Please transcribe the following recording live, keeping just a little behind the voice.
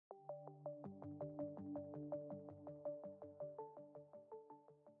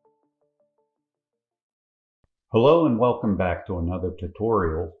Hello and welcome back to another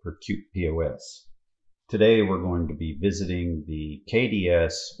tutorial for CuetPOS. Today we're going to be visiting the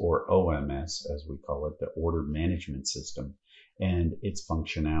KDS or OMS, as we call it, the Order Management System, and its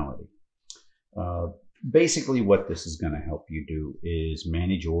functionality. Basically what this is going to help you do is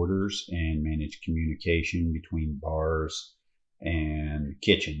manage orders and manage communication between bars and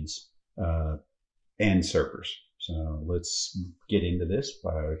kitchens and servers. So let's get into this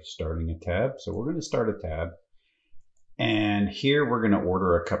by starting a tab. So we're going to start a tab. And here we're going to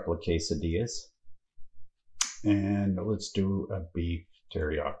order a couple of quesadillas. And let's do a beef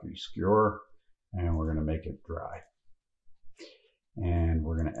teriyaki skewer. And we're going to make it dry. And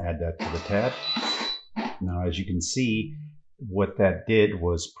we're going to add that to the tab. Now, as you can see, what that did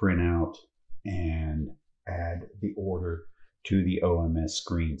was print out and add the order to the OMS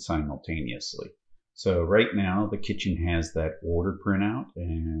screen simultaneously. So right now, the kitchen has that order printout,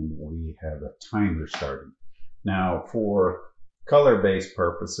 and we have a timer starting. Now, for color-based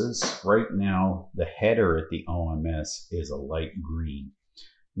purposes, right now, the header at the OMS is a light green.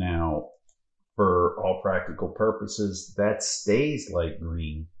 Now, for all practical purposes, that stays light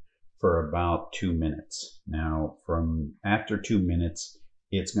green for about 2 minutes. Now, from after 2 minutes,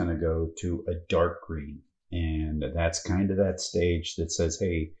 it's going to go to a dark green. And that's kind of that stage that says,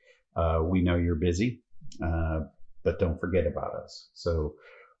 hey, we know you're busy, but don't forget about us. So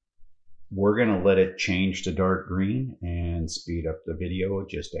we're going to let it change to dark green and speed up the video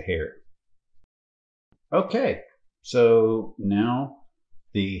just a hair. Okay, so now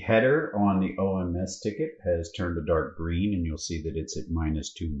the header on the OMS ticket has turned to dark green, and you'll see that it's at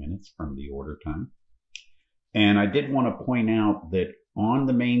 -2 minutes from the order time. And I did want to point out that on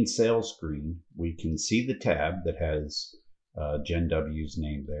the main sales screen, we can see the tab that has Gen W's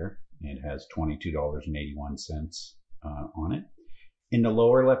name there. It has $22.81 on it. In the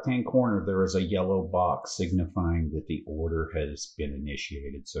lower left-hand corner, there is a yellow box signifying that the order has been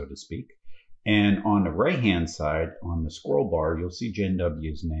initiated, so to speak. And on the right-hand side, on the scroll bar, you'll see Gen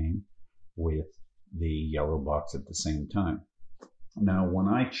W's name with the yellow box at the same time. Now, when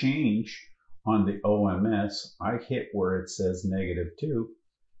I change on the OMS, I hit where it says -2,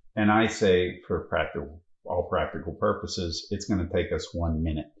 and I say, for all practical purposes, it's going to take us 1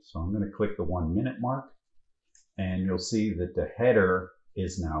 minute. So I'm going to click the 1 minute mark, and you'll see that the header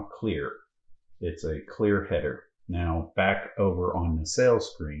is now clear. It's a clear header. Now, back over on the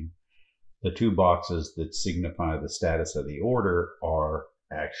sales screen, the two boxes that signify the status of the order are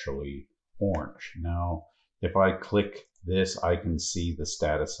actually orange. Now, if I click this, I can see the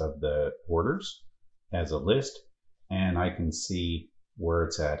status of the orders as a list, and I can see where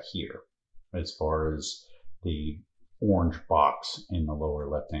it's at here as far as the orange box in the lower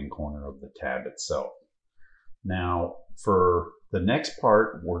left-hand corner of the tab itself. Now, for the next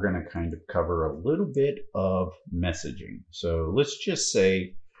part, we're going to kind of cover a little bit of messaging. So let's just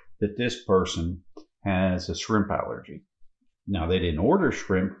say that this person has a shrimp allergy. Now, they didn't order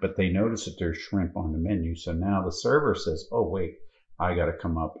shrimp, but they noticed that there's shrimp on the menu. So now the server says, oh, wait, I got to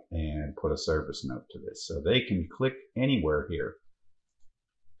come up and put a service note to this. So they can click anywhere here,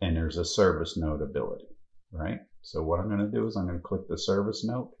 and there's a service note ability, right? So what I'm going to do is I'm going to click the service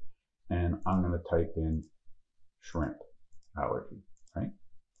note, and I'm going to type in shrimp allergy, right?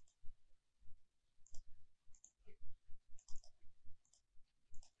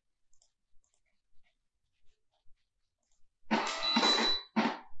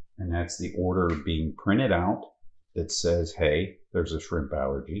 And that's the order being printed out that says, hey, there's a shrimp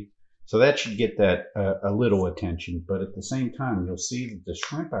allergy. So that should get that a little attention, but at the same time, you'll see that the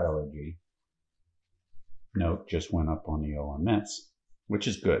shrimp allergy note just went up on the OMS, which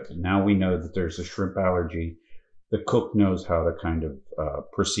is good. Now we know that there's a shrimp allergy. The cook knows how to kind of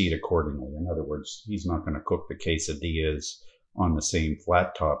proceed accordingly. In other words, he's not going to cook the quesadillas on the same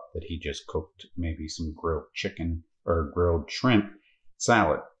flat top that he just cooked maybe some grilled chicken or grilled shrimp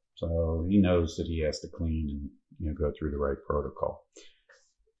salad. So he knows that he has to clean and go through the right protocol.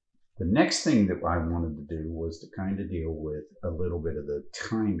 The next thing that I wanted to do was to kind of deal with a little bit of the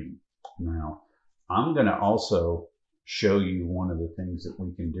timing. Now, I'm going to also show you one of the things that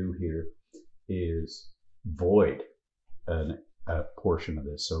we can do here is void a portion of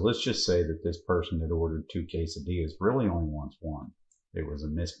this. So let's just say that this person that ordered 2 quesadillas really only wants 1. It was a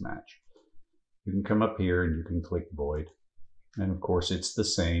mismatch. You can come up here and you can click void. And of course, it's the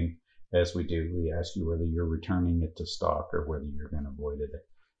same as we do. We ask you whether you're returning it to stock or whether you're going to void it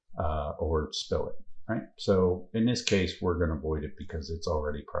or spill it, right? So in this case, we're going to void it because it's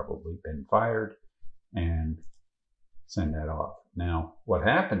already probably been fired, and send that off. Now, what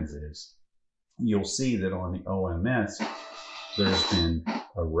happens is you'll see that on the OMS, there's been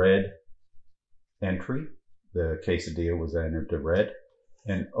a red entry the quesadilla was entered to red.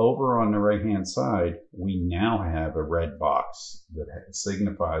 And over on the right hand side, we now have a red box that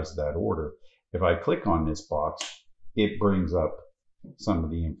signifies that order. If I click on this box, it brings up some of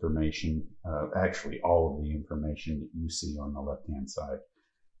the information, actually all of the information that you see on the left hand side.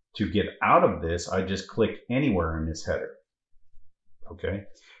 To get out of this, I just click anywhere in this header. Okay,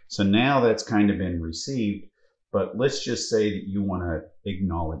 so now that's kind of been received, but let's just say that you want to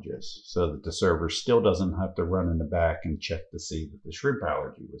acknowledge this so that the server still doesn't have to run in the back and check to see that the shrimp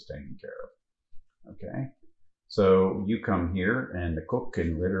allergy was taken care of. Okay, so you come here and the cook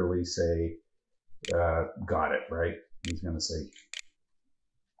can literally say, got it, right? He's going to say,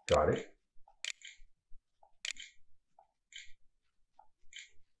 got it.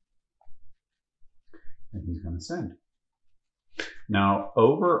 And he's going to send. Now,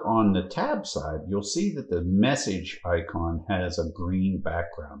 over on the tab side, you'll see that the message icon has a green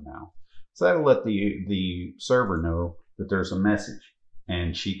background now. So that'll let the server know that there's a message.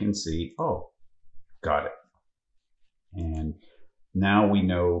 And she can see, oh, got it. And now we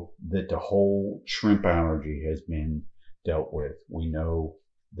know that the whole shrimp allergy has been dealt with. We know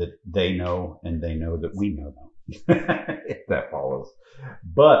that they know, and they know that we know if that follows.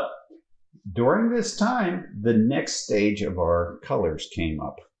 But during this time, the next stage of our colors came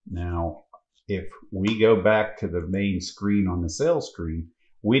up. Now, if we go back to the main screen on the sales screen,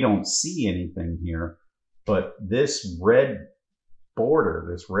 we don't see anything here, but this red border,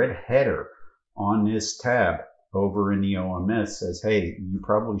 this red header on this tab over in the OMS says, hey, you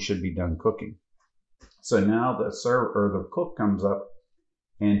probably should be done cooking. So now the server or the cook comes up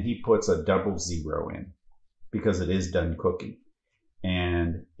and he puts a 00 in because it is done cooking.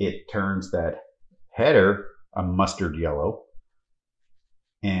 And it turns that header a mustard yellow.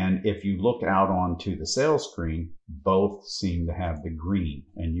 And if you look out onto the sales screen, both seem to have the green.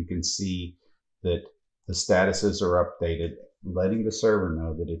 And you can see that the statuses are updated, letting the server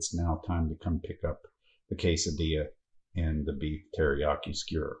know that it's now time to come pick up the quesadilla and the beef teriyaki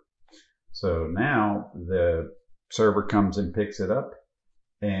skewer. So now the server comes and picks it up,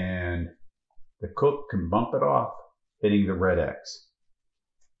 and the cook can bump it off, hitting the red X.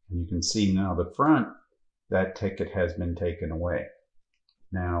 And you can see now the front, that ticket has been taken away.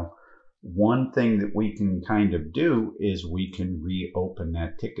 Now, one thing that we can kind of do is we can reopen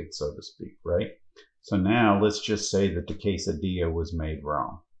that ticket, so to speak, right? So now let's just say that the quesadilla was made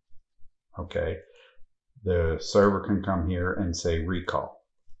wrong. Okay, the server can come here and say recall.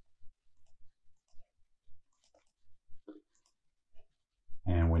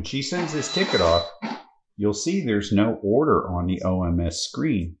 And when she sends this ticket off, you'll see there's no order on the OMS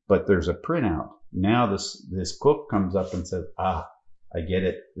screen, but there's a printout. Now this cook comes up and says, I get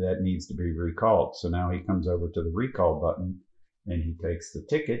it, that needs to be recalled. So now he comes over to the recall button and he takes the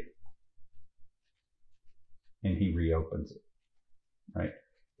ticket and he reopens it, right?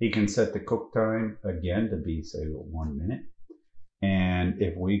 He can set the cook time again to be, say, 1 minute. And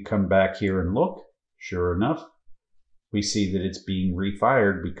if we come back here and look, sure enough, we see that it's being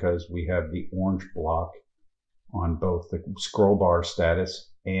refired because we have the orange block on both the scroll bar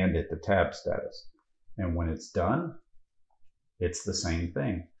status and at the tab status. And when it's done, it's the same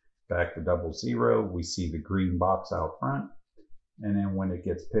thing. Back to 00, we see the green box out front. And then when it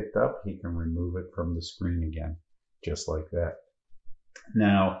gets picked up, he can remove it from the screen again, just like that.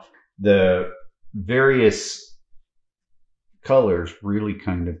 Now, the various colors really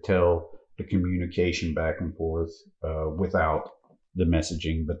kind of tell the communication back and forth without the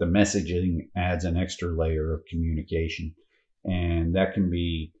messaging, but the messaging adds an extra layer of communication. And that can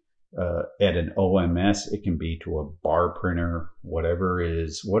be at an OMS, it can be to a bar printer, whatever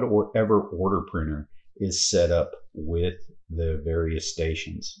order printer is set up with the various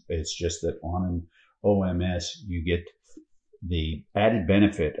stations. It's just that on an OMS, you get the added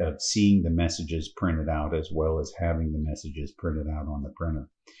benefit of seeing the messages printed out as well as having the messages printed out on the printer.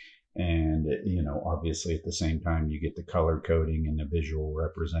 And, you know, obviously at the same time, you get the color coding and the visual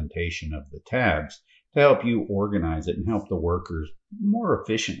representation of the tabs to help you organize it and help the workers more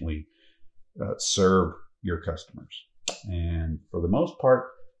efficiently serve your customers. And for the most part,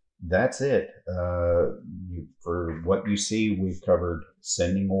 that's it. For what you see, we've covered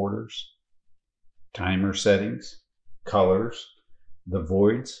sending orders, timer settings, colors, the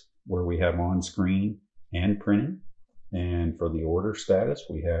voids where we have on screen and printing. And for the order status,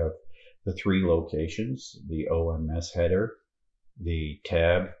 we have the 3 locations, the OMS header, the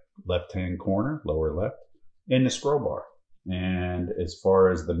tab left-hand corner, lower left, and the scroll bar. And as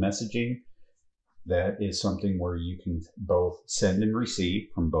far as the messaging, that is something where you can both send and receive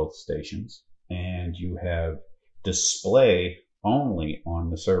from both stations, and you have display only on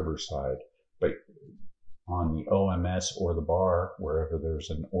the server side. But on the OMS or the bar, wherever there's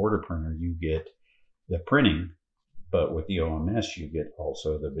an order printer, you get the printing, but with the OMS, you get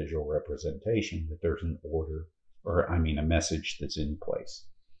also the visual representation that there's an order, or I mean a message that's in place.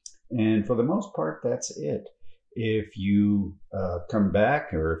 And for the most part, that's it. If you come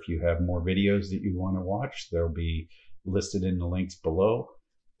back, or if you have more videos that you want to watch, they'll be listed in the links below.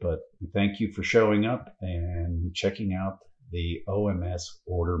 But thank you for showing up and checking out the OMS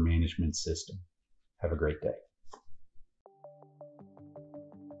order management system. Have a great day.